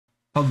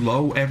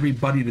Hello,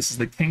 everybody. This is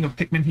the King of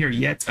Pikmin here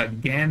yet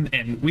again,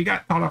 and we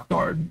got caught off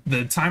guard.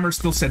 The timer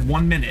still said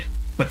 1 minute,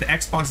 but the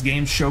Xbox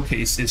Games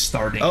Showcase is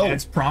starting. Oh,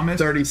 as promised.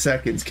 30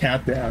 seconds,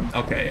 countdown.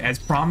 Okay, as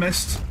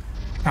promised,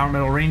 Power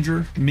Metal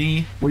Ranger,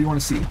 me, what do you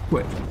want to see?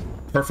 Quick.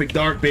 Perfect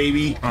Dark,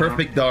 baby.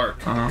 Perfect Dark.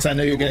 Because I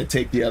know you're going to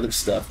take the other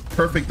stuff.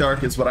 Perfect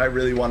Dark is what I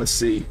really want to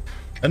see.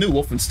 A new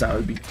Wolfenstein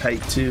would be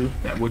tight, too.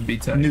 That would be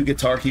tight. New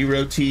Guitar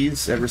Hero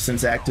tease ever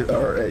since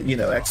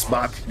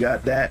Xbox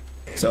got that.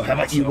 So how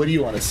about you? What do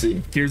you want to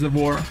see? Gears of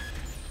War,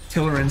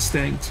 Killer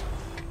Instinct,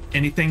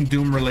 anything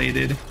Doom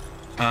related.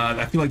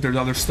 I feel like there's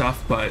other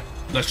stuff, but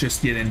let's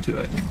just get into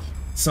it.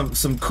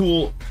 Some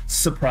cool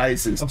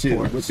surprises too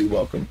would be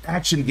welcome.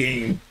 Action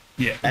game.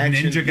 Yeah,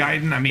 Action Ninja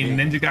Gaiden. I mean,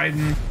 Ninja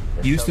Gaiden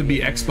used to be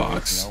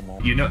Xbox.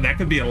 You know, that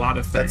could be a lot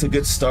of things. That's a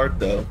good start,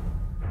 though.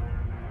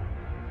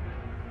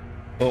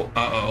 Oh.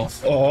 Uh-oh.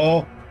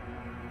 Oh.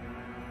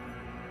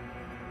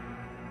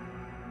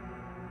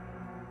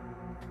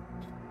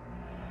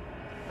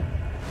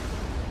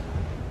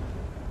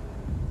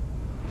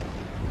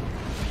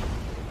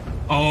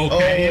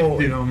 Okay, Oh,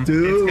 it's Doom.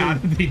 dude. It's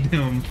gotta be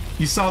Doom.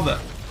 You saw the...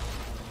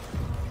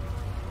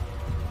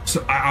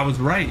 So, I was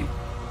right.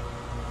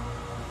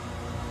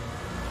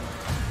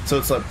 So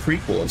it's a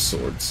prequel of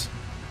sorts.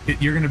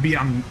 You're gonna be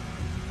on...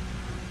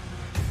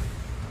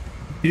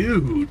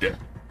 Dude.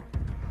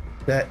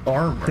 That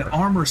armor. The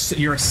armor,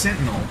 you're a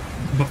sentinel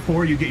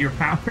before you get your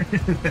power.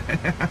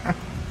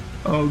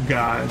 Oh,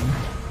 God.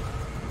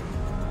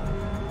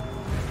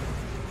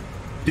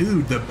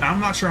 Dude, I'm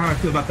not sure how I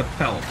feel about the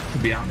pelt, to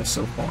be honest,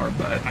 so far,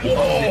 but I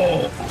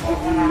love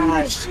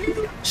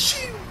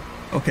it.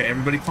 Okay,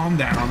 everybody calm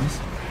down.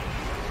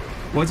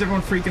 What's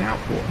everyone freaking out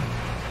for?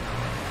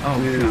 Oh,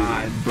 dude.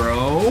 God,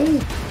 bro.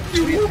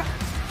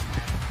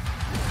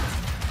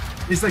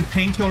 It's like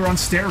Painkiller on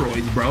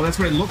steroids, bro. That's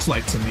what it looks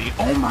like to me.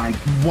 Oh, my...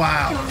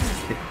 Wow.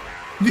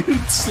 Dude,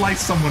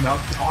 slice someone up.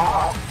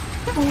 Oh.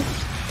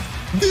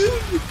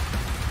 Dude.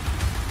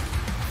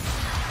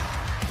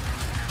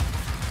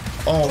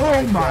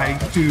 Oh my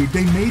God. Dude,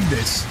 they made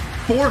this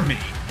for me.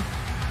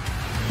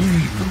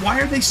 Why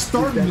are they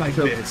starting like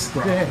this,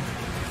 bro?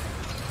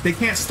 They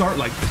can't start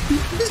like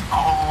this.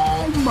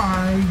 Oh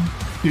my...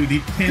 Dude, he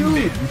pinned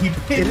him. He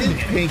pinned him. It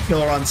is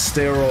Painkiller on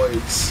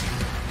steroids.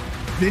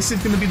 This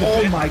is gonna be the...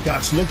 Oh my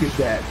gosh, look at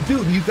that.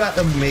 Dude, you got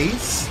a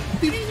mace?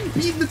 Dude, he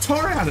beat the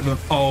tar out of him.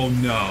 Oh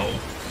no.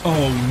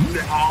 Oh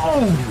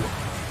no.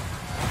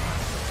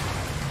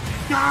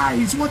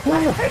 Guys, what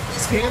the heck?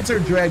 His hands are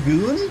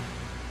Dragoon?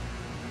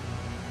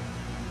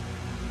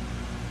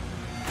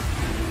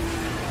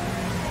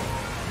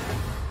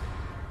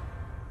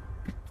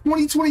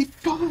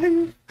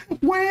 $2025.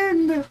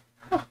 When?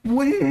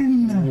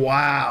 When?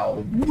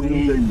 Wow.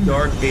 When? The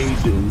Dark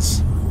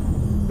Ages.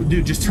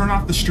 Dude, just turn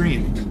off the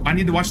stream. I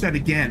need to watch that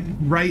again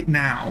right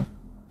now.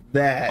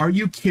 That. Are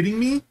you kidding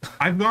me?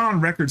 I've gone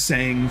on record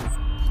saying,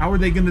 how are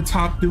they going to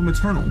top Doom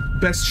Eternal?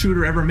 Best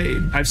shooter ever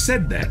made. I've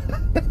said that.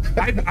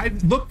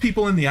 I've looked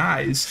people in the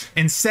eyes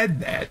and said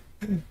that.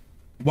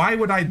 Why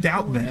would I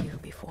doubt them?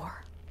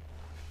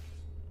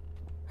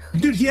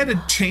 Dude, he had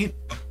a chain.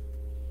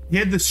 He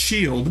had this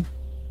shield.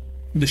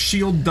 The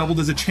shield doubled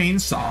as a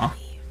chainsaw.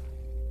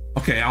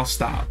 Okay, I'll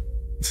stop.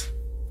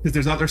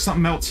 Because there's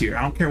something else here.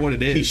 I don't care what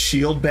it is. He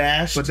shield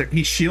bashed. But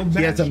he shield bashed.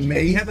 He has a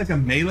mace. He had like a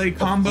melee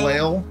combo.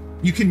 Flail.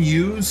 You can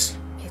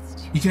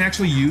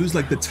actually use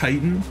like the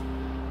Titan.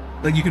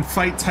 Like you can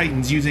fight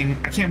Titans using...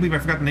 I can't believe I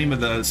forgot the name of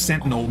the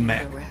Sentinel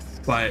mech.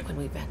 But...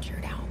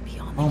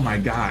 Oh my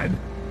God.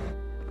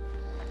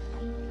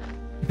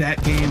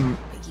 That game...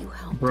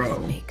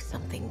 Bro.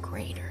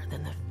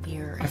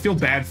 I feel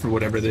bad for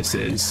whatever this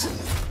is.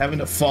 Having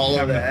to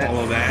follow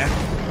that.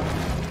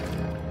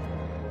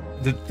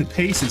 The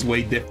pace is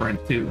way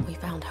different too. We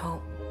found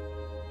hope.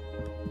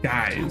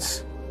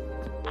 Guys.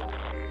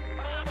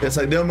 It's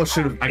like they almost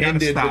should have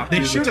ended. I gotta stop.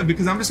 They should have,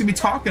 because I'm just gonna be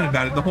talking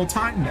about it the whole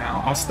time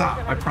now. I'll stop,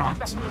 I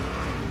promise.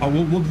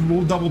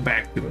 We'll double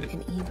back to it.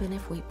 And even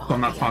if we so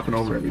I'm not talking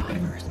over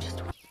everything.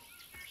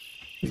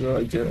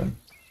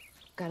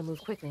 Gotta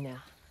move quickly now.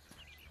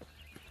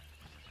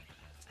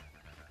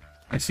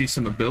 I see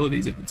some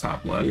abilities at the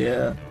top left.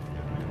 Yeah.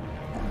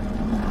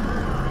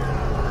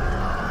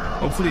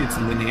 Hopefully it's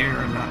linear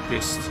and not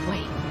just...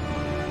 Wait,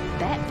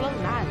 that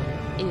floating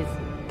island is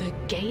the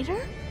gator?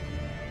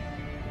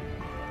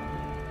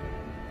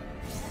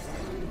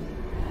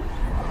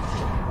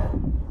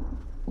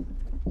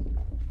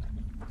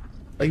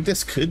 Like,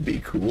 this could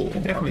be cool.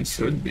 It definitely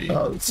could be.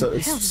 Oh, so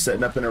it's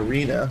setting up an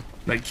arena.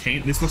 Like,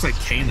 this looks like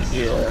Canaan.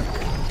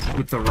 Yeah.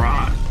 With the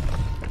rod.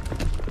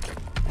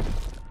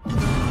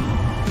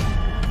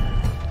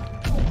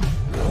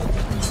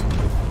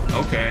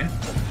 Okay.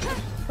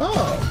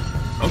 Oh.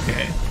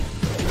 Okay.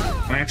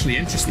 I'm actually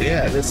interested.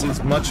 Yeah, this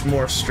is much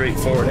more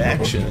straightforward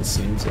action, it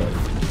seems like.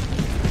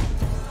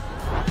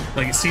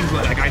 Like, it seems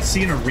like I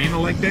see an arena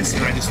like this,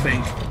 and I just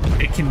think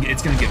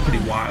it's gonna get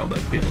pretty wild, I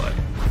feel like.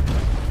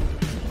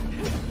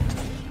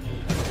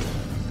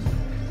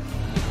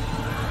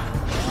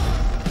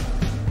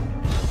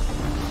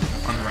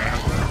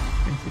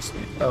 Unravel.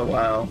 Interesting. Oh,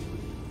 wow.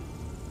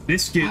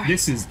 This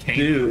is Kano.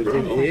 Dude,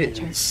 it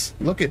is.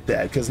 Look at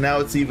that, because now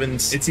it's even...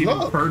 It's even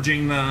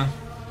purging the...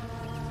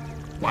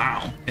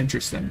 Wow,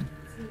 interesting.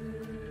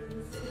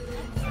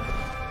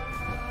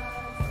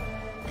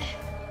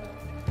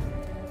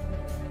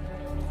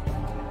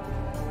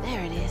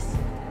 There it is.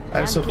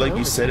 I just hope, like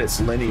you said,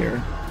 it's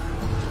linear.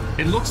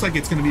 It looks like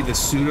it's going to be the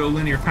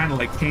pseudo-linear, kind of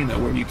like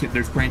Kano, where you can,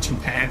 there's branching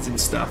paths and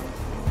stuff.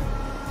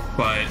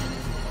 But...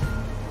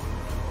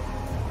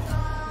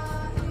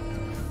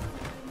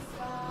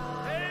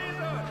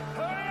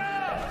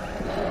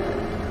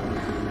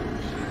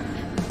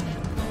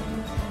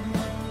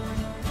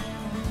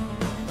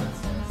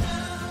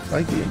 I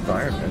like the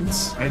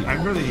environments. I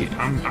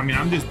mean,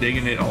 I'm just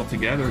digging it all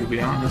together, to be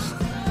honest.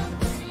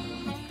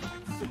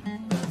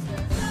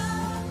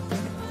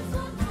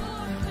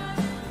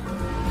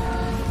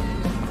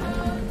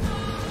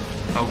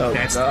 Oh,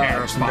 that's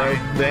terrifying. No,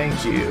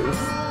 thank you.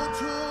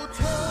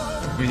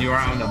 When you're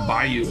out in the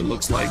bayou, it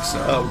looks like so.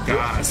 Oh,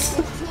 God.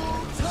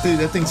 Dude,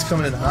 that thing's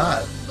coming in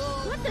hot.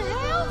 What the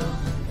hell?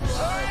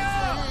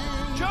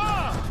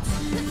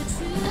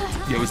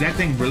 Yo, is that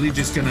thing really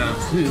just gonna...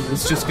 Dude,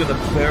 it's just gonna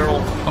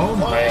barrel. Oh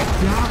my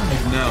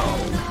God, no.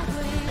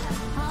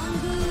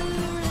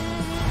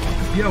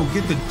 Yo,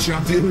 get the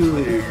jump in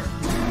there.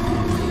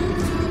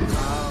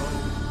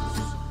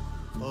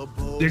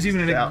 There's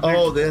even an...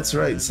 Oh, that's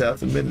right.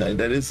 South of Midnight.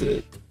 That is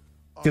it.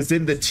 Because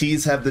didn't the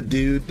T's have the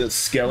dude, the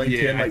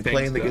skeleton, like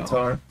playing the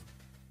guitar?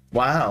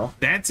 Wow.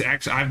 That's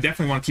actually... I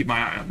definitely want to keep my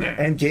eye on that.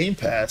 And Game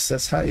Pass.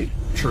 That's hype.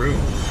 True.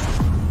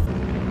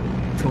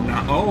 Cool.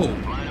 Now, oh,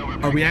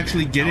 are we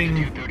actually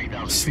getting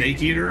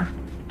Snake Eater?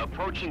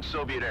 Approaching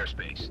Soviet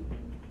airspace.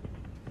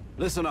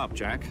 Listen up,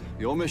 Jack.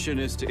 Your mission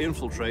is to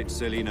infiltrate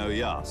Selino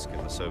Yask in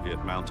the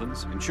Soviet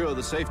mountains, ensure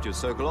the safety of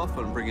Sokolov,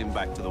 and bring him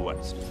back to the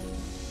west.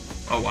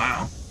 Oh,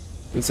 wow.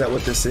 Is that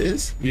what this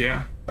is?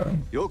 Yeah.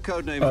 Your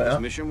codename for this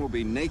mission will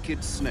be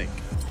Naked Snake.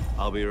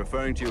 I'll be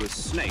referring to you as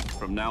Snake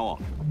from now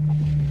on.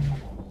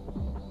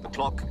 The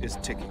clock is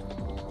ticking.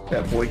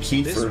 That boy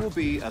Kiefer. This will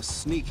be a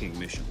sneaking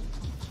mission.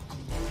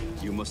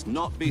 You must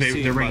not be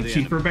seen they're by bringing the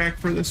Kiefer enemy. back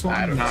for this one?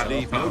 I don't Not,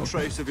 leave no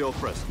trace of your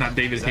presence. Not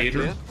David Is that Hayter?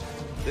 clear?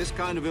 This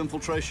kind of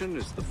infiltration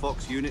is the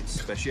Fox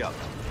unit's specialty.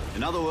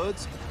 In other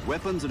words,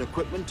 weapons and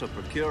equipment to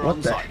procure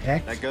on site.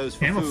 Heck? That goes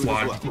for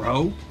Camouflage, food as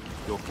well. bro.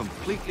 You're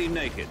completely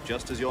naked,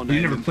 just as your name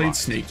You never played implies.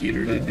 Snake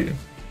Eater, did you?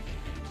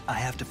 I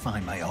have to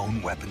find my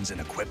own weapons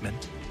and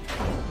equipment?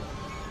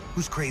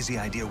 Whose crazy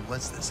idea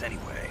was this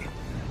anyway?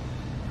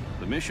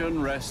 The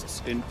mission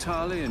rests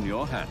entirely in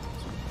your hands.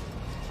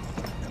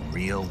 A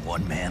real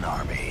one-man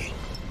army.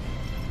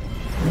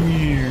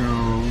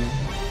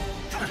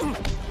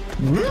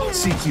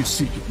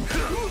 CQC.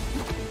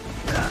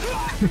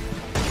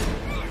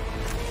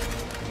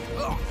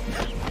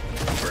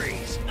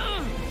 Freeze.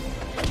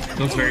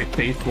 Looks very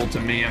faithful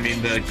to me. I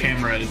mean, the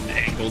camera and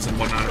angles and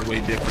whatnot are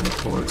way different, of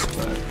course,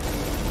 but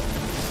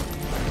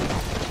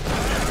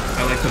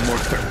I like the more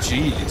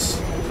jeez.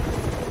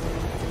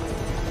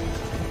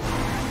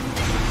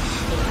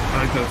 I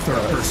like the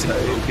third-person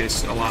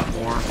focus a lot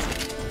more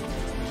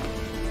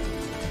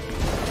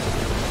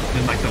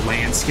than like the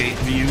landscape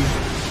view.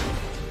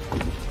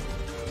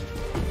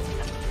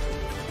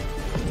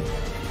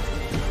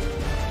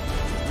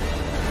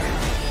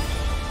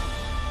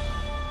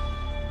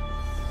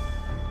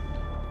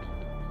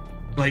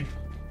 Like,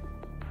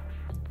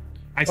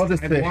 I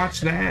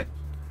watched that,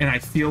 and I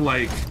feel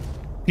like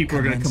people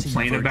are going to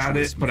complain about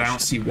it, but I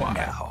don't see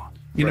why.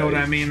 You know what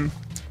I mean?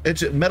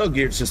 Metal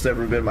Gear's just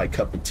never been my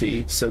cup of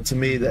tea, so to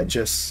me that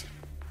just...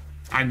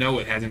 I know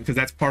it hasn't, because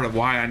that's part of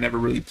why I never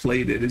really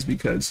played it, is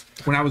because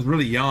when I was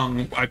really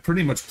young, I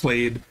pretty much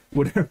played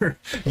whatever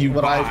you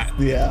bought.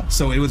 Yeah.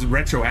 So it was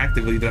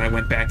retroactively that I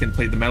went back and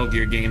played the Metal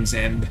Gear games,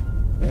 and...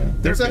 Yeah.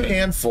 There's a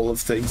handful of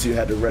things you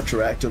had to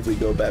retroactively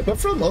go back, but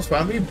for the most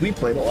part, I mean, we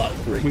played a lot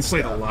of great stuff.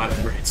 We played a lot of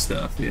great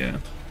stuff, yeah.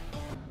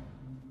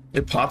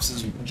 It pops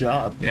his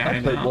job. Yeah, I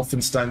played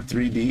Wolfenstein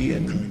 3D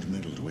and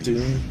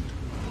Doom.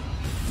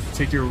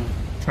 Take your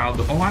child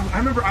to... Oh, I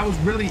remember I was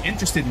really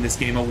interested in this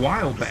game a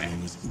while back.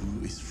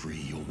 Who is free,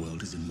 your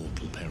world is in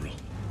mortal peril.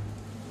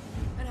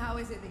 And how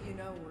is it that you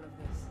know all of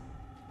this?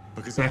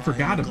 Because But I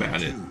forgot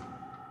about it.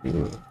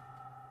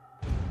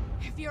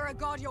 If you're a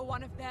god, you're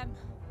one of them.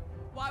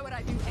 Why would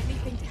I do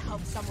anything to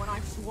help someone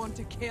I've sworn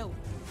to kill?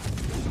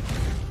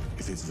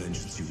 If it's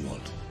vengeance you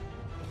want,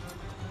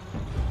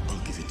 I'll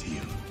give it to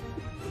you.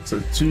 So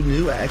 2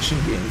 new action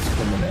games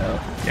coming out.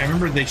 Yeah, I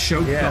remember they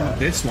showed some of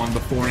this one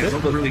before, and it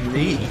looked really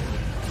neat.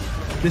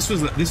 This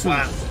was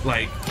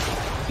like,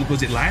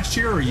 was it last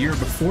year or a year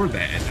before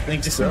that? I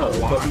think so,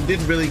 but we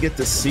didn't really get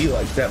to see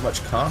like that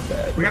much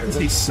combat. We got to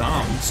see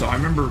some, so I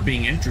remember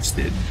being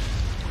interested.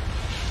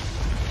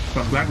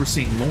 But I'm glad we're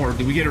seeing more.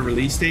 Do we get a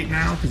release date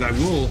now? Because I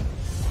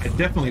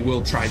definitely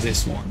will try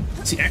this one.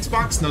 See,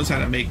 Xbox knows how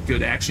to make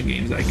good action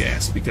games, I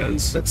guess,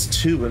 because... That's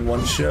 2 in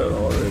one show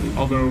already.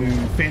 Although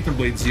Phantom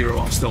Blade Zero,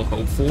 I'm still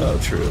hopeful. Oh,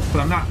 true. But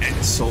I'm not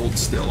as sold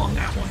still on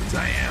that one as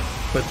I am.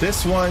 But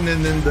this one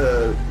and then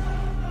the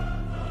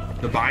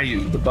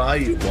Bayou. The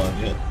Bayou one,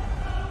 yeah.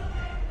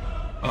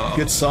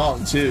 Good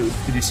song too.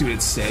 Did you see what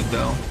it said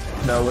though?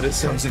 No, what it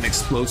Comes says? in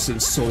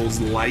explosive Souls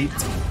light.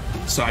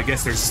 So I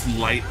guess there's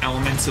light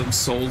elements of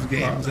Souls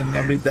games in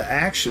there. I mean, the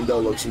action though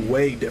looks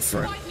way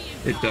different.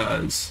 It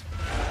does.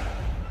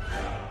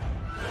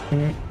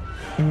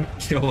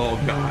 Kill all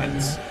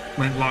gods.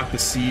 Flintlock the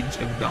Siege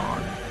of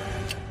Dawn.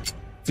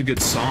 It's a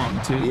good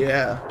song too.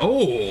 Yeah.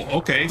 Oh,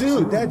 okay.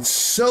 Dude, that's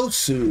so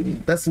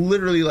soon. That's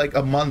literally like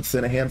a month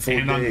and a handful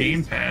And of on days.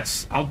 Game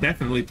Pass. I'll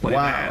definitely play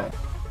Wow. that.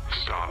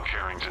 Stop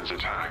Carrington's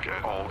attack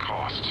at all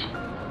costs.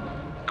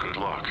 Good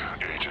luck,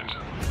 Agent.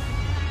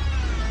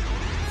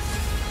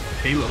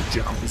 Halo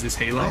jump. Is this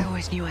Halo? I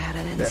always knew I had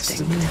an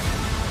instinct.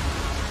 Destiny.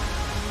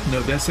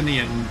 No, Destiny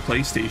and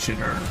PlayStation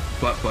are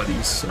butt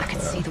buddies. So. I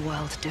could see the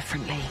world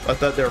differently. I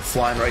thought they were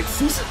flying right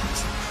through it.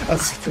 I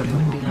thought it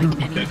would be like any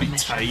That'd other be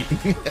mission. tight.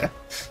 Yeah.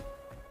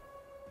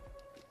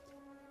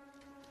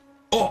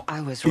 Oh,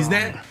 I was is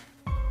wrong.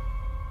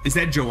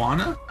 that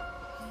Joanna?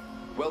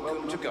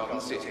 Welcome to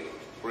Garden City,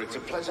 where it's a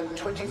pleasant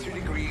 23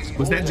 degrees.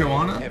 Was that all day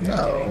Joanna? every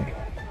No. day.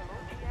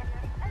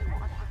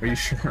 Are you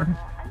sure?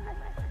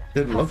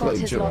 Didn't look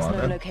like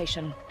Joanna.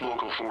 location.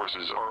 Local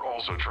forces are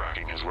also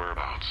tracking his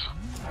whereabouts.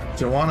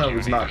 Joanna You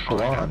was need not to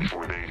find out blonde.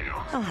 before they do.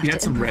 I'll have He to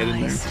had some red in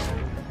there. improvise.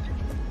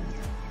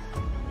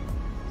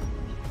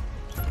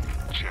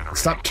 Generate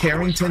Stop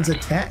Carrington's close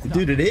attack.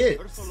 Dude, it is.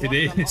 It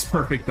is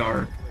Perfect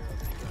Dark.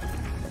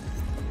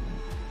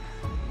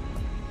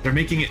 They're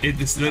making it.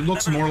 It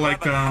looks more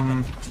like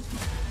Beyond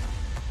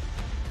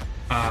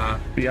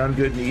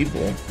Good and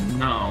Evil.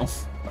 no,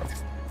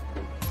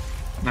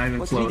 not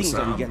even close.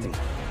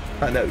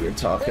 I know what you're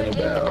talking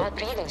about.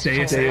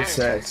 Deus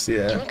Ex,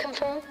 yeah.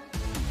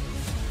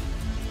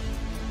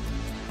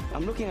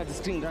 I'm looking at the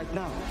screen right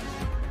now.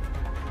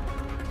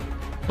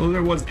 Well,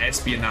 there was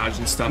espionage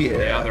and stuff in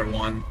the Yeah. other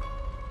one.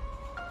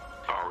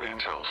 Our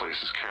intel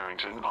places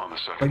Carrington on the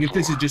second Like if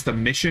this is floor. just a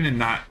mission and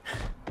not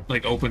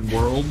like open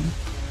world.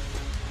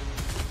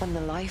 And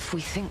the life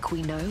we think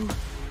we know.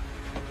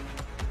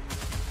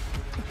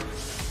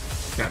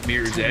 Got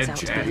Mirror's Turns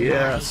out Edge. to be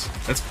Yeah. lies.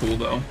 That's cool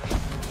though.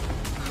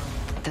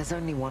 There's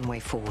only one way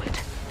forward.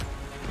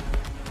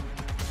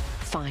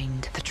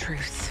 Find the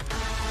truth.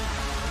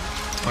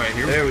 All right,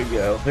 here we There we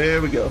go.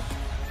 There we go.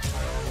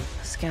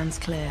 Scan's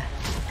clear.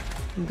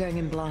 I'm going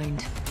in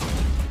blind.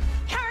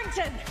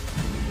 Carrington!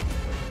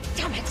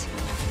 Damn it!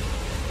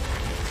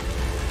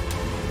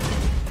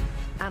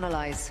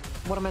 Analyze.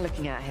 What am I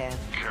looking at here?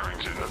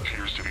 Carrington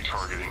appears to be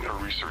targeting a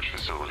research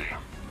facility.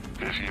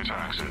 If he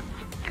attacks it,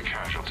 the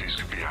casualties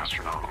could be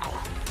astronomical.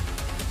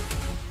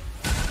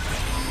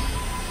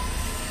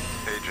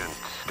 Agent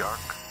Stark,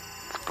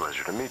 it's a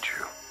pleasure to meet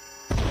you.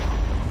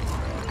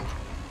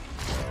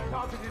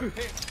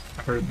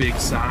 I heard a big I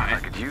sigh.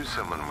 could use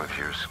someone with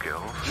your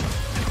skills.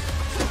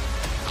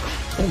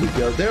 There we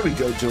go. There we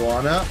go,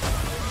 Joanna.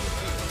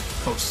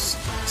 Oh,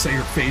 say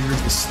your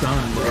phaser's the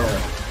stun, bro.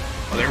 Yeah.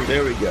 Oh, there we go.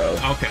 There we go.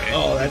 Okay.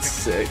 Oh, that's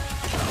sick.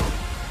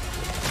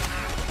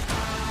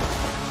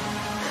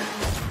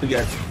 We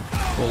got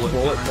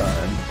bullet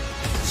time.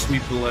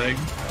 Sweep the leg.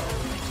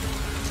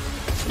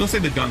 Looks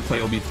like the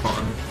gunplay will be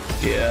fun.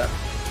 Yeah.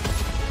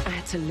 I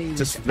had to lose.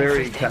 Just very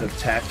everything. kind of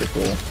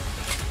tactical.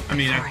 I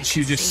mean, Sorry,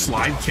 she's just Steve.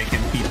 slide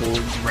kicking people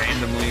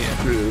randomly. And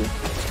True.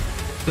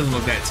 doesn't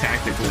look that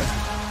tactical.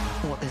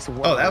 What this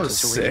world Oh, that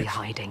was is really sick.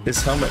 hiding.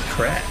 His helmet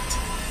cracked.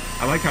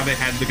 I like how they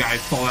had the guy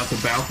fall out the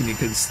balcony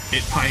because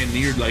it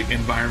pioneered like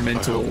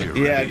environmental.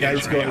 Yeah,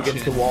 guys going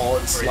against the wall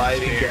and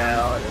sliding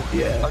down.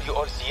 Yeah. Are you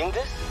all seeing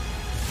this?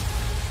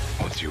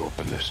 Once you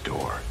open this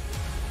door,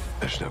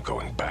 there's no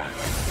going back.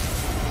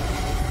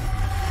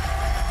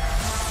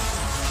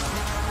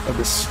 Oh,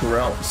 the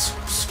scrolls.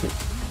 The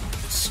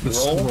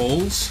Scroll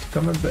scrolls?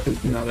 coming back.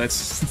 No,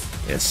 that's.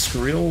 Yeah,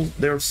 Skrill.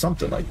 There was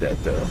something like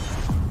that though.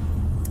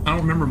 I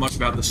don't remember much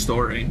about the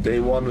story. Day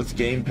one with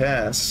Game I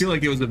Pass. feel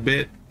like it was a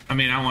bit. I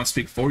mean, I don't want to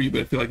speak for you,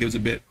 but I feel like it was a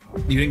bit.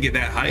 You didn't get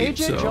that hype.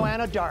 Agent So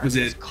Joanna Dark was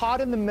is it?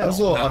 caught in the I middle was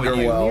a little That was of a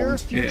near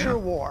underwhelmed. future Yeah.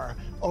 war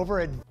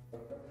over a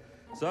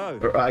So,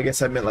 Or I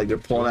guess I meant like they're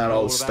pulling out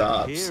all the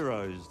stops.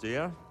 Heroes,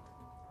 dear.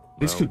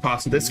 This could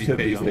possibly This could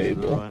be Fable.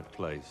 Fable. The right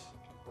place.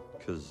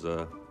 Because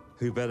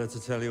who better to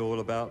tell you all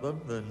about them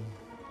than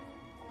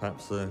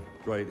perhaps the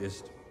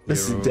greatest.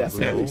 This is hero of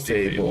definitely all?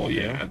 Fable.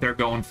 Yeah, they're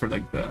going for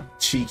like the.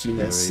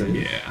 Cheekiness There and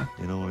he is, Yeah.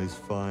 in all his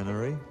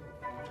finery.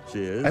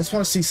 Cheers. I just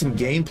want to see some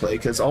gameplay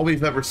because all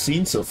we've ever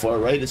seen so far,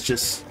 right, is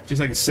just Just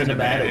like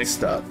cinematic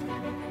stuff.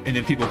 And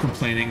then people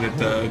complaining that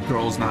the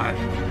girl's not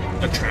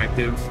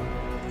attractive.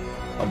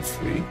 I'm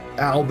free.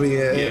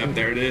 Albion. Yeah,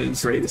 there it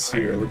is. Greatest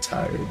hero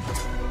retired.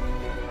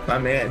 My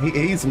man,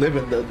 he's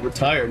living the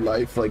retired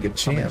life like a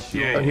champ.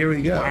 Yeah. Oh, here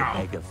we go. Wow.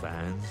 Mega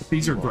fans.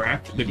 These are the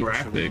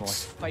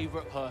graphics.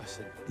 favorite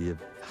person. You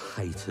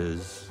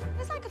haters.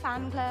 It's like a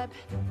fan club,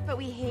 but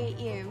we hate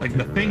you. Like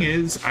the thing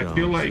is, I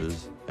feel like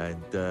chancers,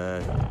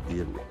 and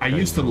you I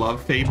used to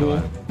love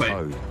Fable, but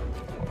Toad.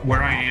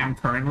 where I am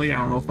currently, I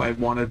don't know if I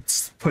want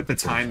to put the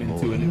time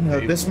into it. You know,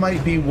 this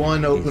might be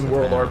one open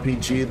world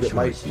RPG that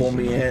might pull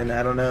me in.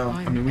 I don't know.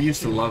 I mean, we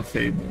used to love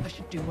Fable. I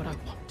should do what I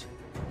want.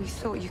 We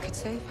thought you could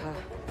save her.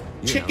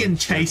 chicken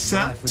chaser.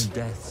 Life and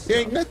death. You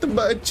ain't nothing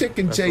but a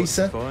chicken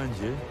chaser. Find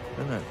you,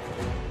 isn't it?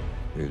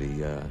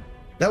 Really,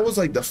 That was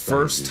like the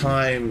first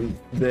time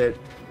that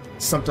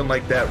something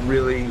like that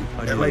really,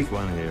 like,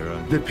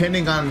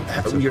 depending on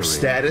your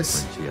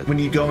status, when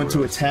you go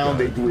into a town,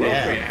 they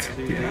react.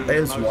 That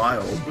is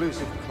wild.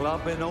 Exclusive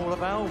club in all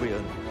of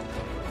Albion.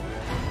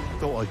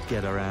 Thought I'd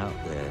get her out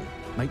there,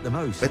 make the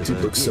most. That of dude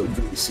her looks so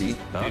gift. greasy.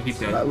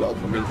 But I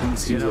love him.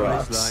 He you know what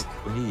rocks. it's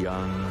like when you're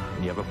young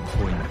and you have a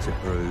point to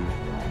prove.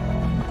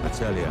 I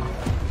tell you,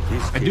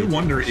 I do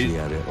wonder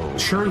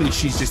if surely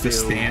she's just a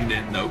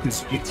stand-in though,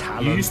 because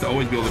you used to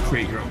always be able to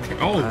create your own character.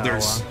 Oh,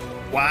 there's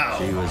wow.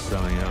 She was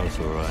something else,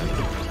 all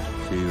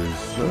right. She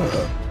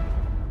was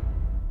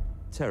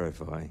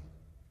terrifying.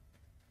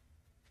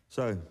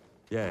 So,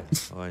 yeah,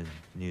 I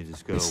knew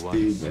this girl This once.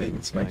 dude, man,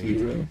 it's my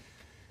hero.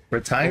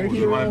 Retired you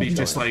hero? want to be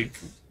just like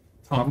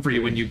Humphrey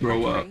when you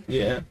grow up.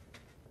 Yeah.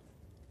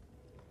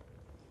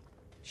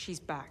 She's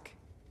back.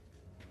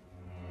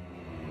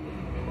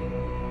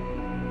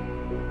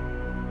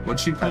 What'd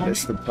she I call me?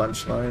 missed the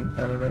punchline.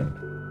 I don't know.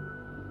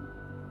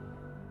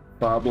 Did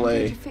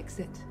Bobley. you fix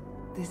it?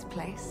 This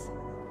place?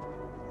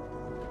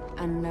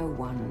 And no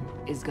one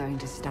is going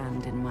to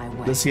stand in my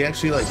way. Does he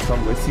actually like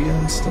come with you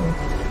and stuff?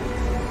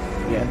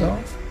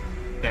 Gandalf?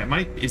 That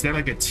might, is that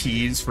like a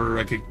tease for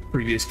like a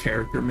previous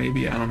character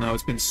maybe? I don't know.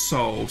 It's been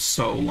so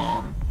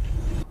long.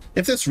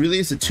 If this really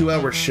is a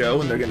 2-hour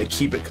show and they're gonna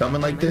keep it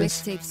coming like My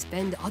this, mixtapes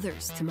bend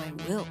others to my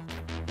will.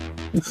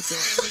 It's a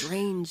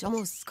strange,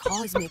 almost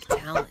cosmic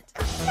talent.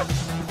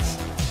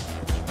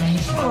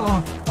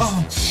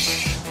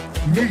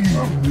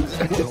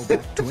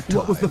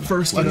 What was the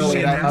first oh, no,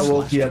 wait, I image?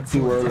 woke you up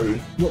too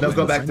early. No,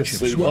 go back to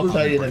sleep. I'll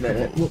tell you in a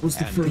minute. What was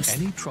the first?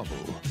 Any trouble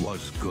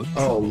was good.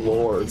 Oh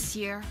Lord. This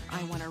year,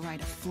 I want to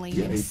ride a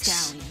flaming Yikes.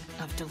 stallion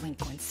of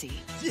delinquency.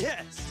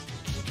 Yes.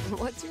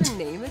 What's your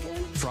name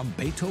again? From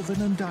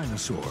Beethoven and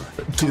Dinosaur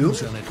Doom?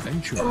 comes an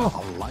adventure a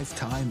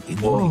lifetime in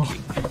the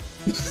making.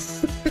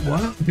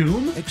 What?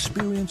 Doom?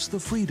 Experience the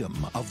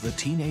freedom of the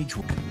teenage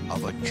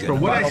of a For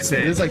what I It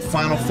said, is like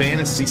Final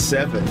Fantasy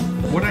 7.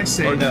 what I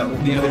say Or no,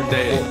 the other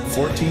day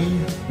 14.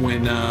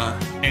 when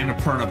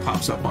Annapurna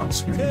pops up on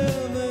screen.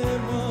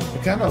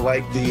 I kind of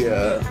like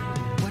the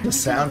Give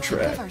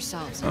soundtrack.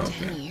 ourselves in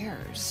 10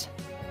 years.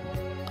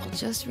 I'll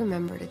just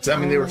remember to I tell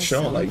mean, they were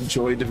showing myself like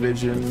Joy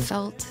Division, it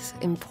felt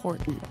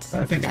important.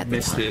 I think I at the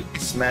missed time. it.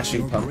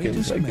 Smashing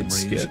Pumpkins. greatest I could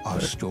memories skip. are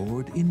but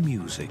stored in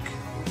music.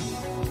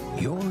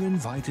 You're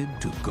invited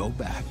to go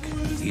back.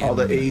 all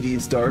the in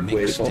 80s dark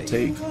wave I'll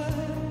take.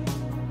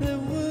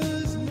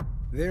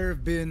 There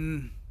have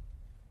been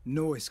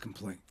noise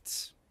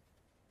complaints.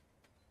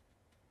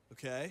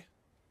 Okay.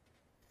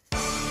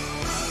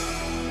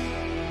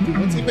 Dude,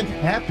 what's even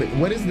happened?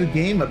 What is the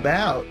game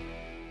about?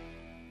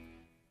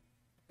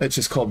 It's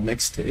just called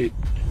mixtape.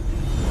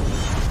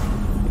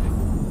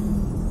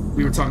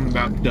 We were talking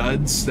about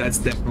duds. That's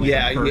definitely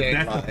Yeah, that's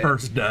yeah, the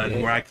first dud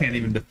where I can't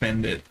even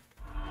defend it.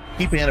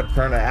 Keep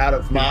Annapurna out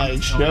of my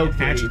show.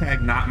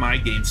 Hashtag not my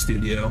game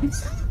studio.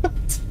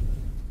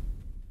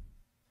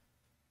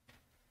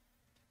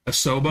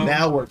 Asobo.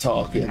 Now we're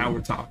talking. Now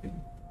we're talking.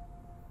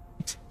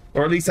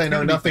 Or at least I know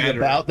gotta be nothing better.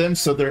 about them,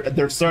 so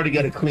they're starting to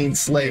get a clean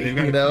slate. They've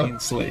got You a know. clean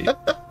slate.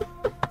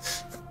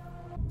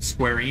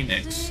 Square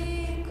Enix.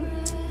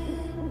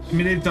 I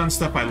mean, they've done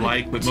stuff I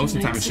like, but most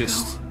of the time it's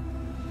just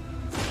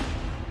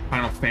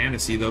Final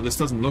Fantasy. Though this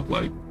doesn't look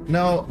like.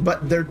 No,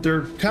 but they're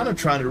kind of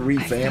trying to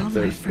revamp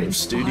their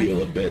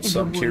studio a bit,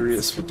 so I'm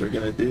curious what they're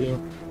gonna do.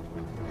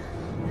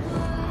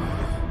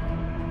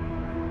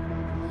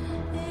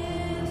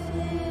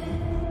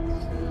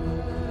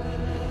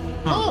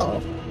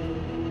 Oh,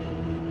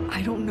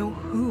 I don't know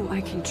who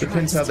I can trust.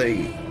 depends how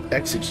they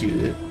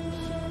execute it.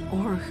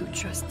 Or who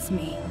trusts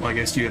me. Well, I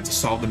guess you have to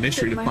solve the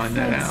mystery to But my find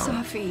that friend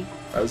out. Sophie,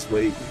 I was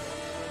waiting.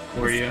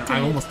 Were you? I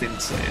almost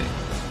didn't say it.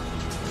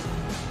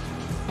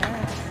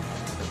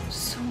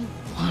 so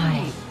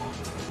why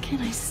can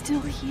I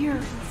still hear her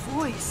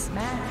voice?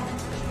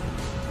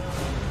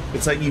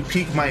 It's like you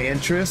pique my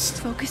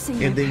interest,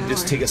 Focusing and my then you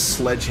just power. take a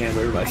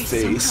sledgehammer to my I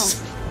face.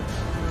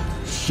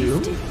 somehow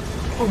Shoot?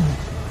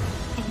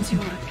 shifted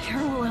into a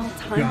parallel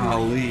timeline.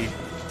 Golly.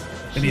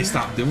 I need to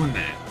stop doing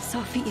that.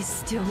 Sophie is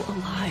still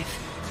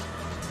alive.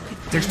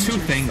 There's two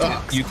things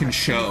that you can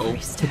show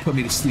to put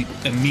me to sleep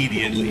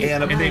immediately,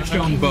 and they've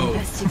shown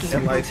both.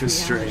 And Life is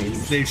Strange.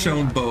 They've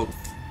shown both.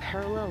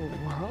 Parallel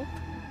world?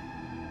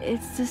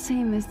 It's the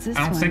same as this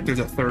I don't one. think there's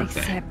a third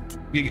thing.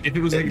 If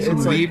it was like It's some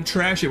like- weed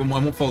trash, I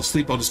won't fall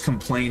asleep. I'll just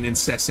complain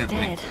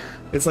incessantly.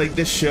 It's like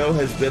this show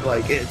has been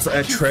like, it's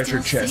a treasure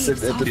chest at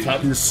the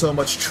top. There's so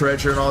much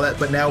treasure and all that,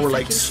 but now we're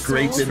like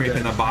scraping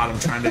the bottom,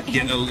 trying to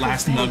get a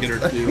last nugget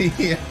or two.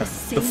 Yeah,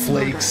 the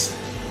flakes.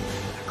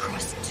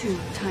 Across two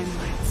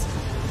timelines.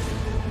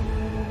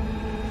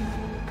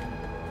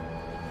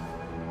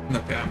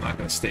 Okay, I'm not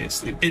gonna stay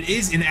asleep. It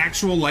is in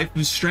actual Life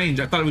is Strange.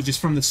 I thought it was just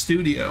from the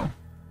studio.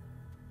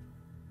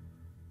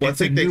 Well, I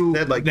It's a think they new-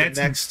 said like the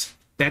next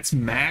That's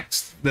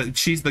Max.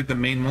 She's like the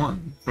main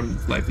one from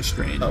Life is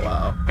Strange. Oh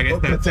wow! I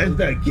guess that's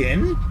Bethesda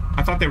again.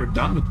 I thought they were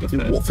done with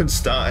Bethesda.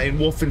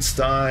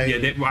 Wolfenstein.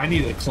 Yeah, I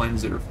need a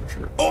cleanser for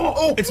sure.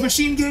 Oh, it's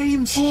Machine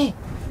Games.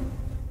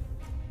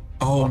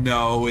 Oh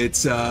no,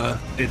 it's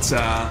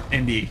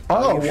indie.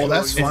 Oh well,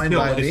 that's fine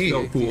by me. It's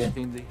so cool.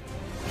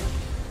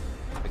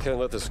 I can't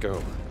let this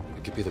go.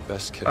 It could be the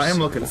best case. I am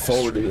looking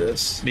forward to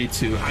this. Me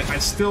too. I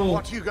still.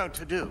 What are you going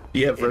to do?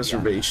 You have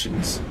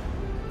reservations.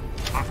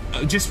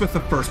 Just with the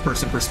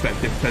first-person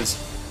perspective, because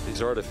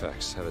these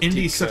artifacts have a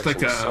Indy's such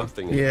like a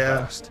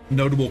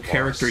notable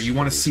character. You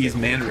want to see his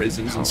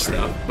mannerisms and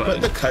stuff, but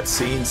the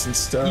cutscenes and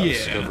stuff.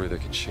 Yeah,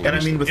 and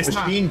I mean with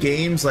Machine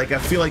Games, like I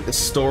feel like the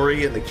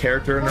story and the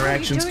character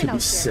interactions could be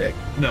sick.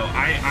 No,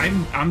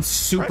 I'm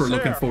super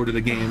looking forward to the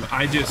game.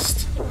 I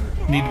just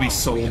need to be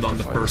sold on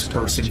the first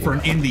person for an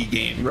indie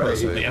game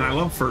personally, and I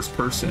love first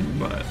person,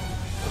 but.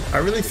 I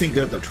really think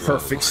they're the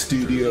perfect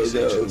studio,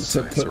 though,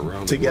 to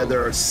put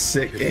together a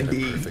sick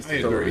indie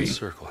story.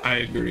 I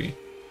agree.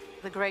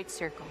 The Great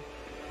Circle.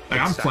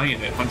 Like, I'm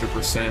playing it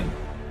 100%.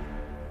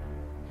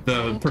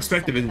 The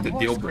perspective isn't a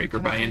deal breaker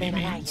by any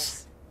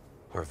means.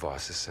 Our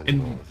boss is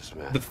sending all of this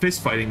mad. The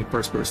fist fighting in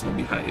first person will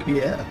be hype.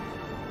 Yeah.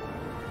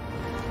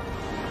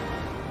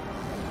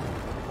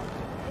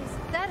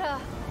 Is that a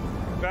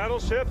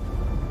battleship?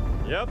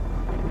 Yep.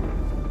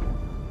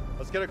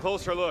 Let's get a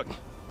closer look.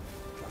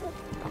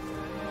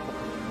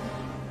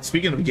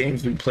 Speaking of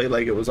games we played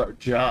like it was our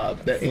job,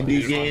 that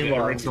indie game on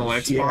the original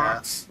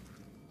Xbox.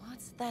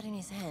 What's that in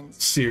his hands?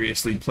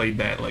 Seriously, played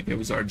that like it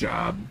was our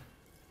job.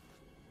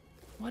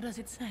 What does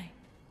it say?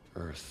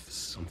 Earth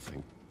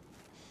something.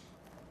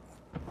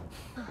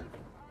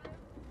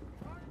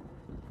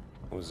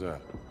 What was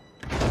that?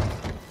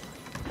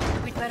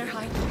 We'd better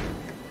hide.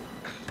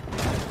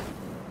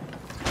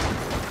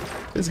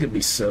 This is gonna be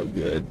so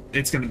good.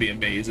 It's gonna be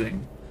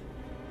amazing.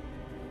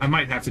 I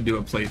might have to do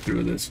a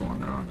playthrough of this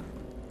one. I don't know.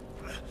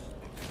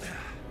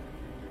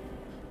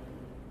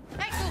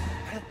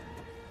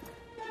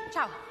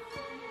 Ciao.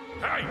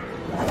 Hi.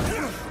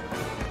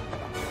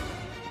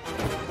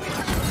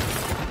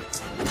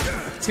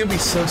 It's gonna be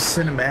so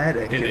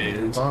cinematic. It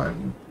is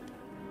fun.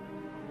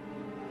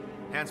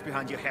 Hands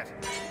behind your head.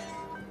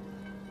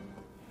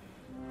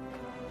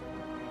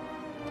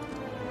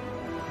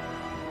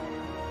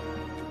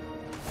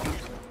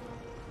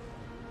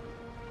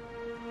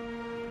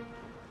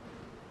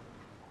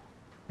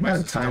 Amount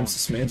of times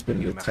this man's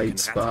been in a tight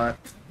spot.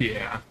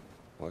 Yeah.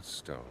 What's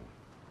stone?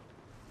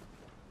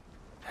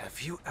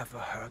 Have you ever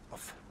heard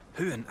of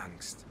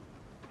Höhenangst?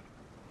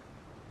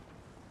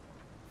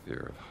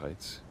 Fear of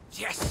heights?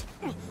 Yes!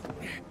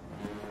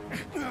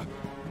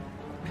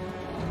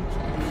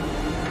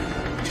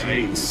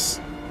 Jeez.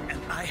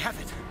 And I have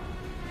it.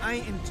 I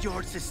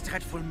endured this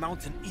dreadful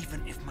mountain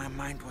even if my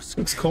mind was...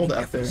 It's cold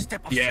out there.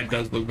 Yeah, it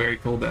does look very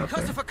cold out there.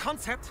 Because of a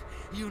concept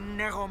you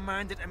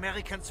narrow-minded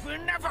Americans will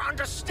never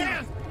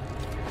understand!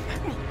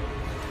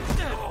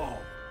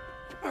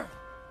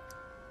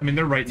 I mean,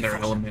 they're right in their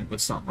element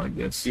with something like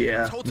this.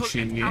 Yeah. Total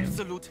Machine and game.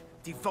 absolute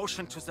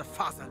devotion to the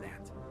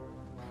fatherland.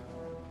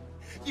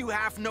 You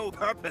have no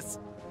purpose.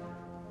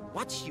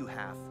 What you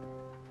have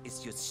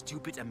is your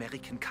stupid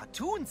American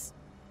cartoons.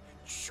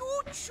 Choo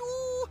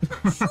choo,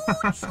 choo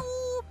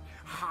choo.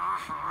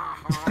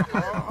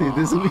 Dude,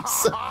 this will be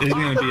so. It's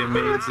gonna be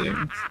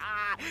amazing.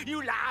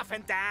 You laugh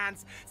and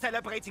dance,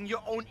 celebrating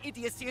your own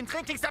idiocy and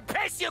drinking the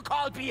piss you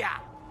call beer.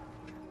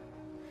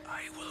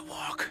 I will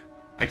walk.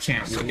 I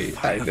can't wait.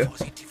 I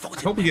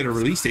hope we get a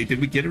release date. Did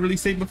we get a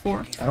release date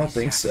before? I don't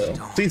think so.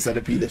 Please let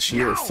it be this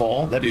year,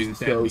 fall. That'd be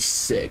so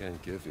sick. I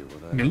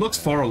mean, it looks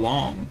far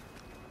along.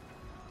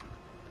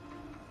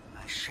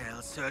 I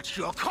shall search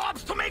your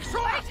corpse to make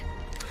sure.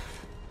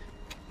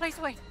 Please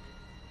wait.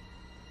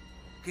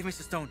 Give me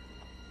the stone.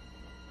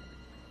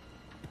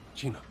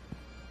 Gina.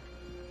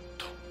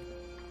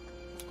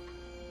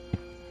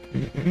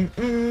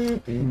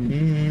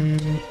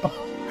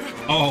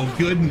 Oh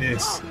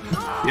goodness.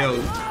 Yo.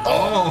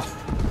 Oh.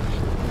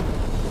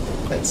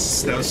 That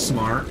was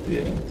smart.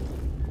 Yeah.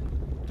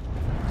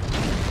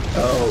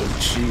 Oh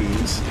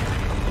jeez.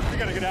 We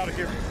gotta get out of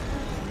here.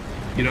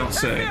 You don't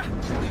say.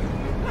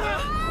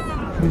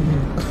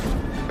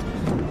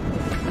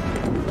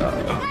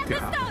 Oh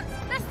god.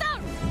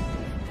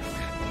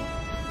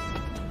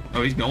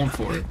 Oh, he's going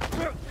for it.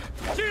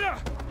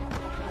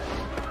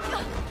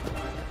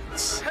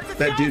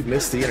 That dude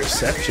missed the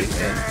interception,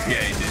 man.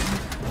 Yeah, he did.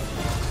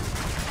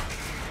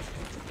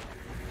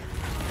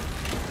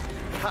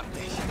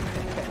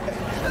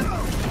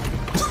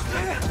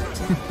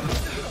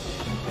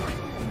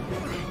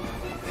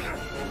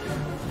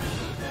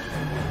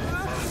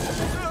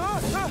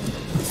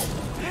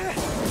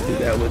 Dude,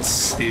 that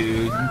was...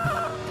 Dude.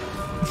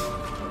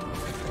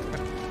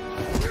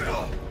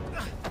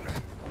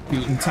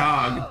 Guten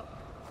Tag.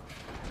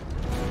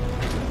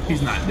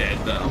 He's not dead,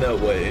 though. No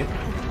way.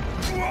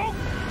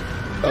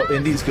 Oh,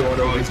 Indy's going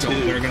over too.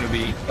 They're gonna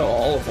be. Oh,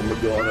 all of them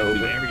are going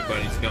over.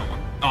 Everybody's going.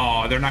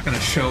 Oh, they're not gonna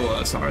show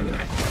us, are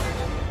they?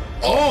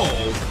 Oh!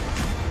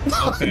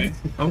 Okay,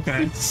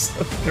 okay.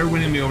 They're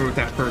winning me over with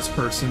that first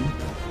person.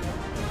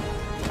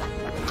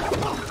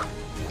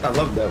 I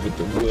love that with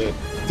the whip.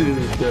 Dude,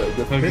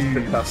 the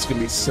fist puff's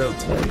gonna be so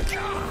tight.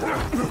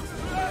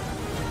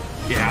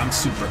 Yeah, I'm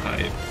super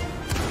hyped.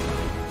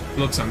 It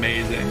looks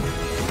amazing.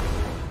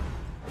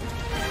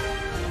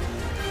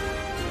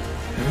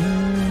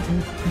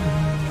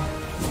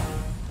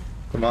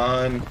 Come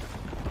on.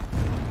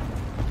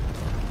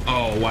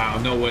 Oh, wow.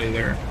 No way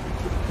there.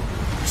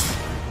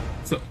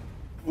 So,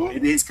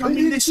 it is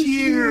coming this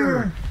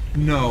year.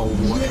 No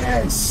way.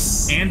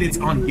 Yes. And it's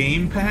on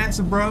Game Pass,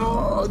 bro.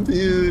 Oh,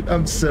 dude.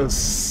 I'm so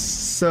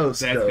stoked.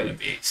 That's gonna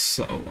be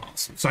so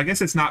awesome. So I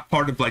guess it's not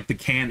part of like the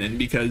canon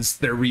because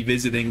they're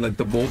revisiting like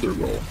the Boulder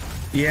Roll.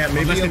 Yeah,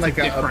 maybe in like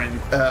different...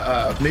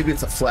 maybe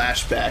it's a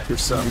flashback or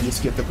something. You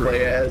just get to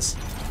play as.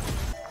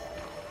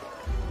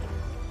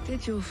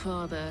 Did your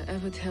father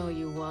ever tell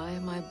you why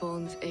my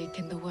bones ache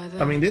in the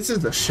weather? I mean, this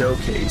is a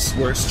showcase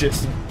where it's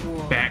just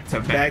back to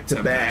back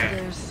to back.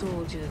 Their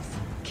soldiers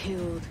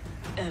killed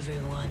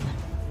everyone.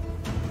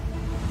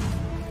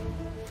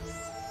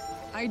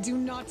 I do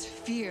not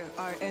fear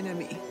our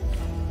enemy.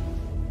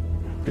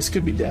 This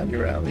could be down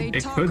your alley.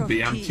 It could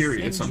be. I'm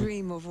curious.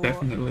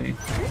 Definitely.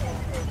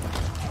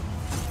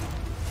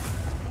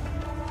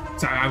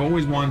 So I've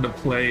always wanted to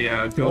play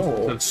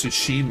Ghost of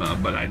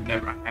Tsushima, but I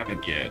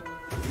haven't yet.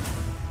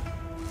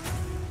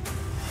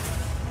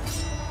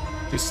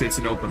 Just it's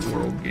an open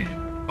world game.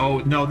 Oh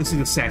no, this is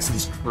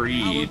Assassin's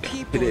Creed.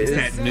 It is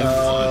that new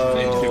one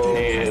in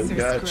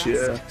Japan.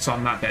 Gotcha. So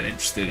I'm not that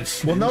interested.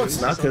 Well, no, it's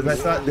not, because I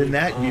thought in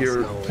that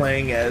you're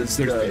playing as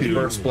the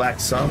first Black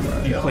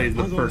Samurai. You played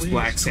the first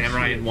Black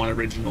Samurai and one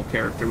original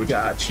character, which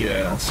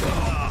gotcha. So.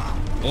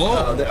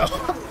 Oh,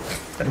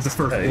 that was the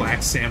first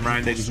Black Samurai.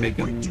 And they just make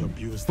a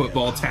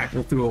football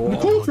tackle through a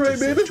wall. Cool train,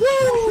 baby.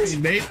 Woo!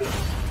 Maybe.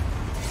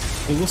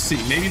 Well, we'll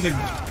see. Maybe the.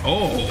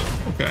 Oh,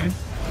 okay.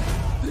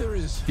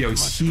 Yo,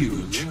 he's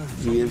huge.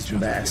 He is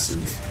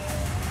massive.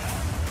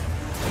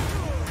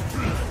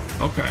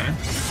 Okay.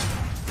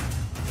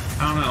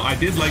 I don't know. I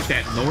did like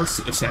that Norse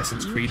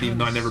Assassin's Creed, even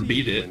though I never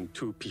beat it.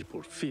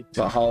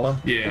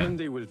 Valhalla? Yeah. And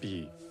they will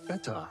be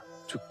better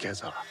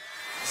together.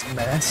 It's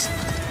massive.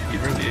 He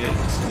really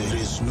is. There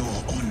is no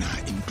honor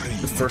in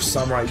praying. The first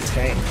samurai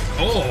tank.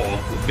 Oh,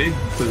 the big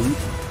boot.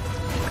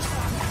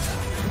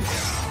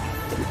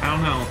 I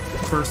don't know.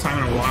 First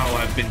time in a while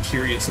I've been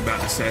curious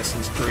about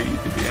Assassin's Creed,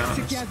 to be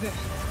honest. Together,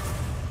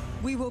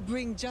 we will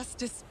bring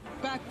justice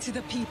back to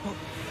the people.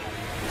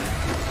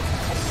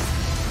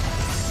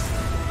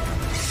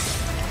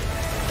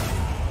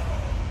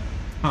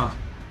 Huh.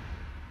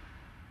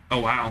 Oh,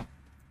 wow.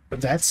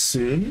 But that's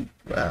soon?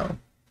 Wow.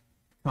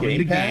 Coming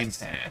to Game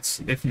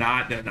Pass. If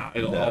not, then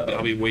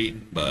I'll be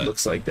waiting, but...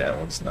 Looks like that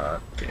one's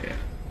not. Yeah.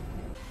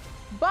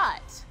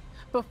 But,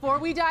 before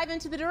we dive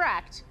into the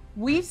Direct,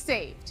 we've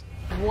saved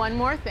one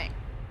more thing.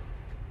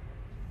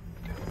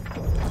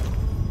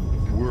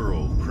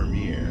 World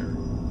premiere.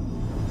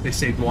 They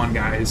saved one,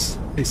 guys.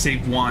 They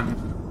saved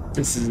one.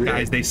 This is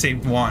guys, it. They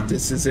saved one.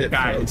 This is it,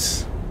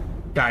 guys.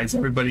 Guys,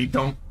 everybody,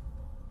 don't...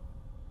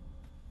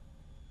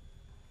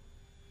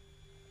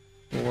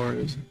 Or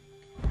is it?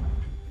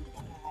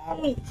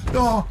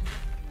 Oh,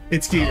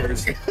 it's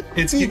Gears.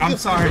 It's I'm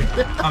sorry.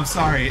 I'm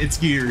sorry. It's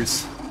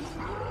Gears.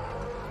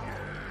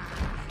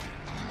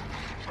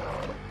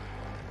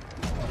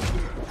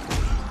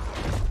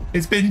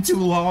 It's been too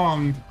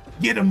long.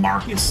 Get him,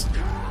 Marcus.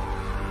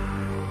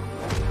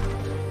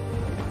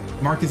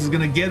 Marcus is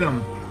gonna get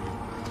him.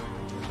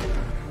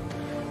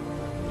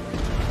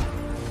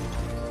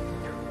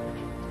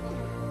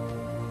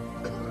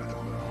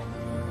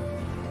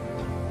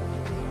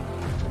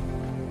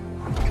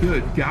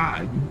 Good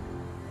God.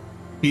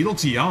 He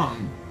looks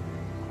young.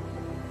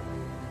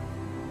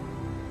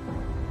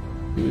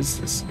 Who is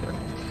this guy?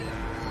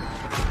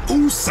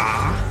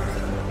 USA?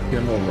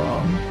 General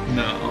Rom?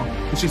 No.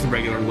 It's just a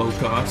regular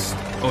Locust.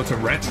 Oh, it's a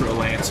Retro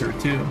Lancer,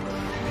 too.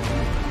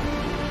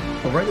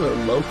 A regular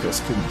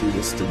Locust couldn't do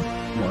this to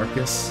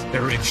Marcus. They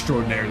were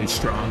extraordinarily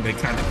strong. They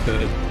kind of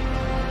could.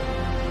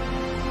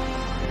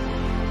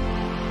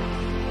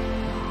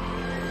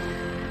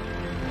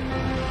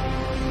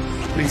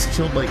 But he's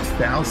killed like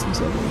thousands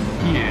of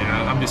them.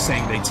 Yeah, I'm just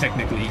saying they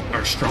technically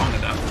are strong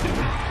enough to.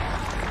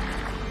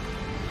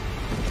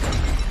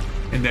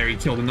 And there he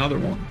killed another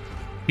one.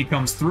 He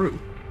comes through.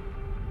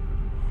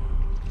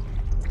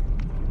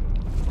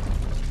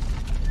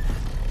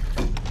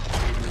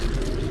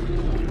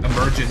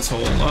 Emergence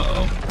hole.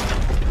 Uh-oh.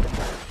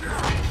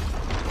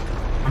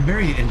 I'm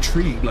very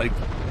intrigued. Like,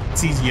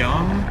 he's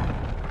young.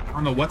 I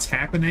don't know what's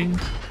happening.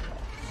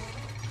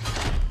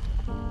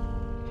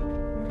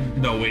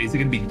 No way, is it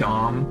gonna be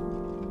Dom?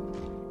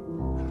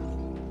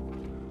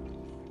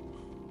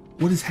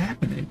 What is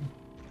happening?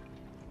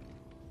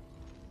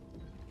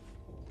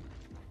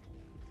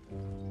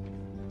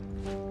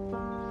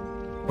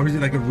 Or is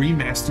it like a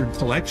remastered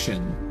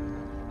collection?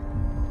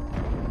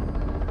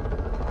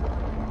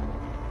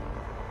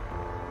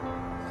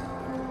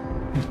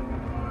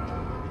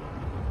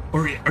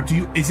 Or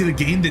is it a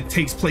game that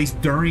takes place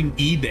during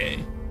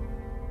eBay?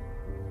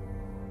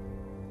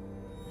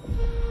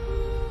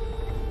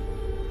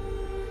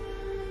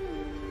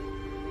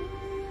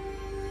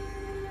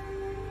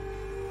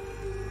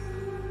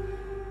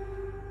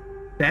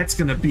 That's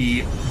gonna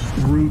be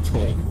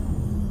brutal.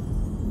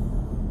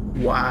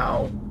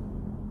 Wow.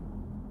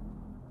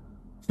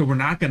 So we're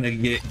not gonna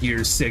get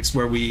Gears 6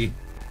 where we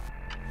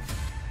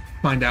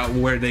find out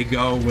where they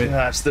go with.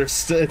 Gosh, they're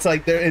still. It's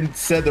like they're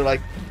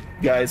like,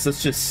 guys,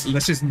 let's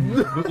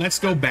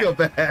go back.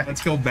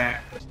 Let's go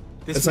back.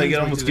 It's like it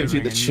almost gives you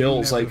the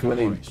chills, like when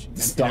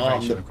it's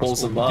Dom that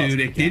pulls him up. Dude,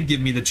 it did give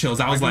me the chills.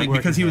 I was like,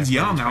 because he was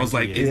young, I was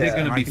like, is it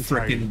gonna be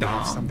freaking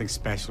Dom? Something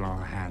special on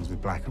our hands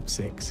with Black Ops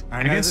 6.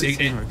 I guess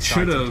it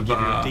should have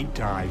deep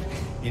dive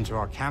into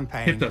our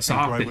campaign. Tipped us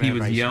off that he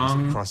was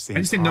young. I just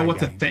didn't know what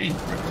to think.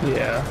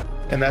 Yeah,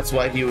 and that's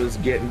why he was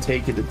getting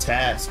taken to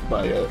task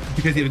by it.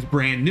 Because he was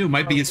brand new.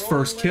 Might be his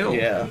first kill.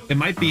 Yeah, it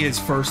might be his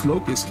first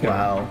Locust kill.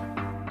 Wow.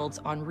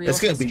 On real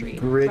it's gonna history, be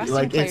great.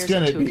 Like it's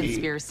gonna be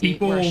conspiracy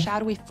people, where a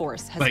shadowy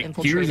force has like,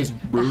 infiltrated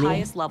brutal, the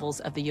highest levels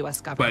of the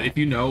U.S. government. But if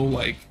you know,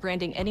 like,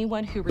 branding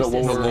anyone who the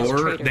resists lore, as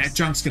traitors, that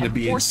junk's gonna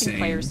be forcing insane.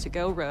 players to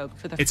go rogue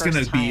for the It's first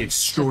gonna time be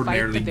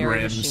extraordinarily to fight the very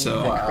grim. machine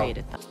So, that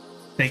created them.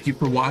 Thank you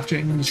for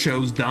watching. The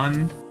show's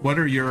done. What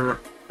are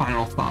your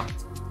final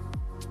thoughts?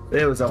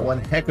 It was a one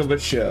heck of a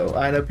show.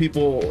 I know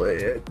people,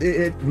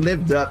 it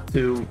lived up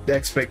to the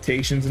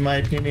expectations, in my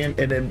opinion,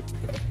 and it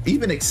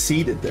even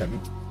exceeded them.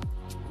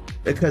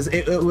 Because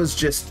it was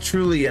just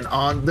truly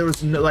there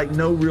was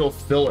no real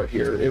filler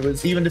here. It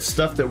was, even if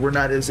stuff that we're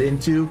not as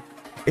into,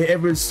 it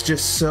was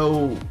just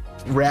so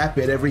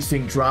rapid,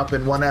 everything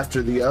dropping one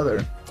after the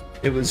other.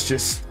 It was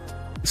just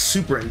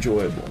super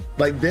enjoyable.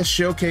 Like, this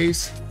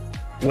showcase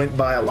went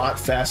by a lot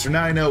faster.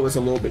 Now I know it was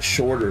a little bit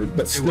shorter,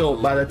 but still,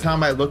 by the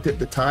time I looked at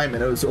the time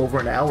and it was over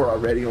an hour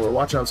already and we're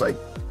watching, I was like,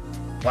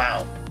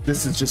 wow,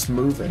 this is just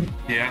moving.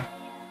 Yeah.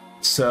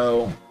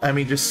 So, I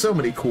mean, just so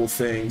many cool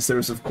things.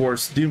 There's, of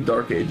course, Doom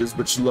Dark Ages,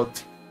 which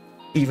looked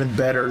even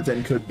better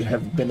than could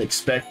have been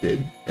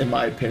expected, in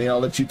my opinion. I'll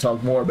let you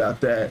talk more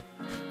about that.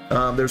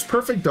 There's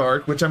Perfect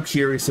Dark, which I'm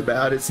curious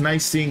about. It's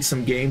nice seeing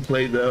some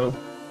gameplay, though.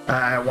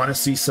 I want to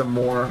see some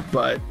more,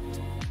 but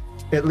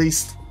at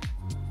least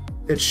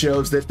it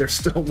shows that they're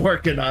still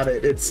working on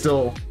it. It's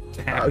still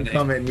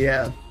coming,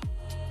 yeah.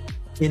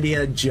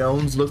 Indiana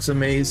Jones looks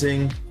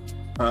amazing.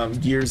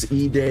 Gears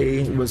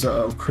E-Day was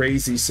a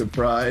crazy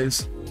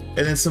surprise,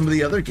 and then some of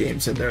the other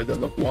games in there that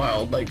look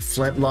wild, like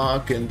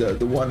Flintlock and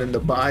the one in the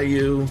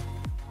Bayou,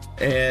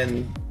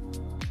 and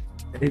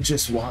it's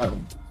just wild.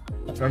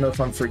 I don't know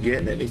if I'm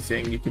forgetting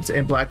anything. You could say,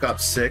 and Black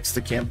Ops 6,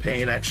 the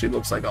campaign actually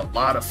looks like a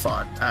lot of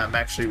fun. I'm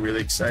actually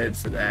really excited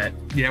for that.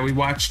 Yeah, we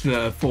watched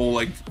the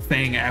full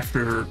thing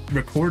after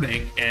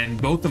recording,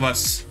 and both of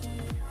us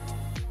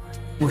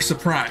were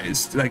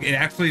surprised. Like, it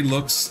actually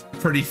looks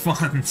pretty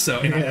fun.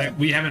 So Yeah.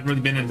 we haven't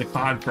really been into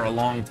COD for a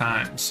long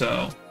time,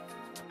 so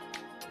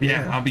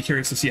yeah, I'll be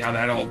curious to see how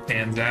that all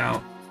pans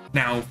out.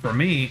 Now, for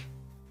me,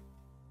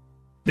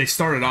 they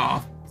started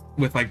off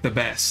with the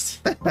best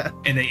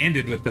and they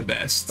ended with the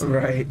best,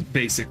 right?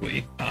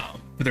 Basically,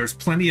 but there's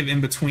plenty of in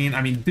between.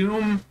 I mean,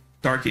 Doom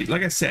Dark Age,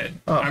 like I said,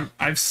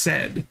 I've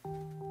said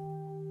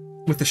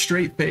with a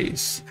straight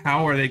face,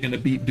 how are they going to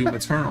beat Doom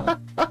Eternal?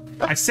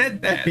 I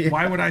said that. Yeah.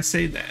 Why would I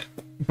say that?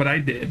 But I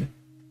did.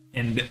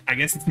 And I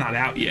guess it's not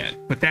out yet.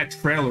 But that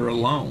trailer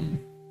alone,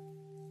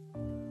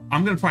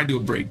 I'm going to probably do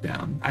a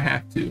breakdown. I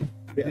have to.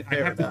 Yeah, I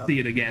have to see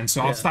it again. So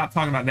I'll stop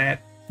talking about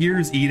that.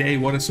 Here's E-Day.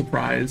 What a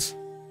surprise.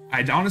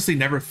 I honestly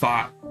never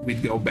thought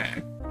we'd go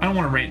back. I don't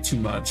want to rant too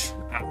much.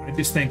 I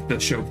just think the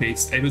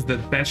showcase, it was the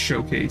best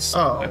showcase.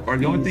 Or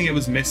the only thing it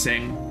was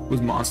missing was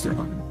Monster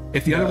Hunter.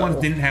 If the other ones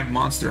didn't have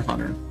Monster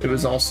Hunter. It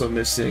was also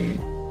missing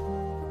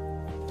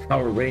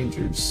Power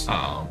Rangers.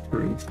 Oh,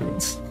 true.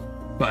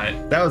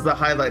 But that was the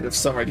highlight of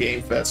Summer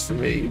Game Fest for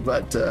me.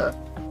 But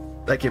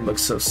that game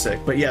looks so sick.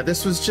 But yeah,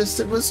 it was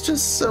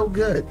just so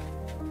good.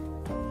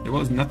 There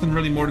was nothing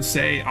really more to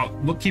say.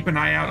 Keep an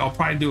eye out. I'll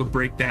probably do a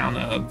breakdown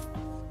of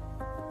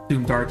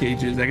Doom Dark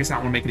Ages. I guess I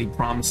don't want to make any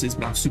promises,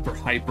 but I'm super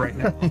hyped right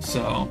now.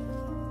 So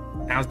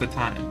now's the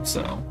time.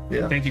 So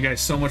thank you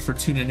guys so much for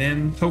tuning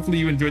in. Hopefully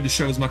you enjoyed the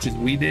show as much as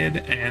we did,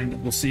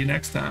 and we'll see you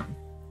next time.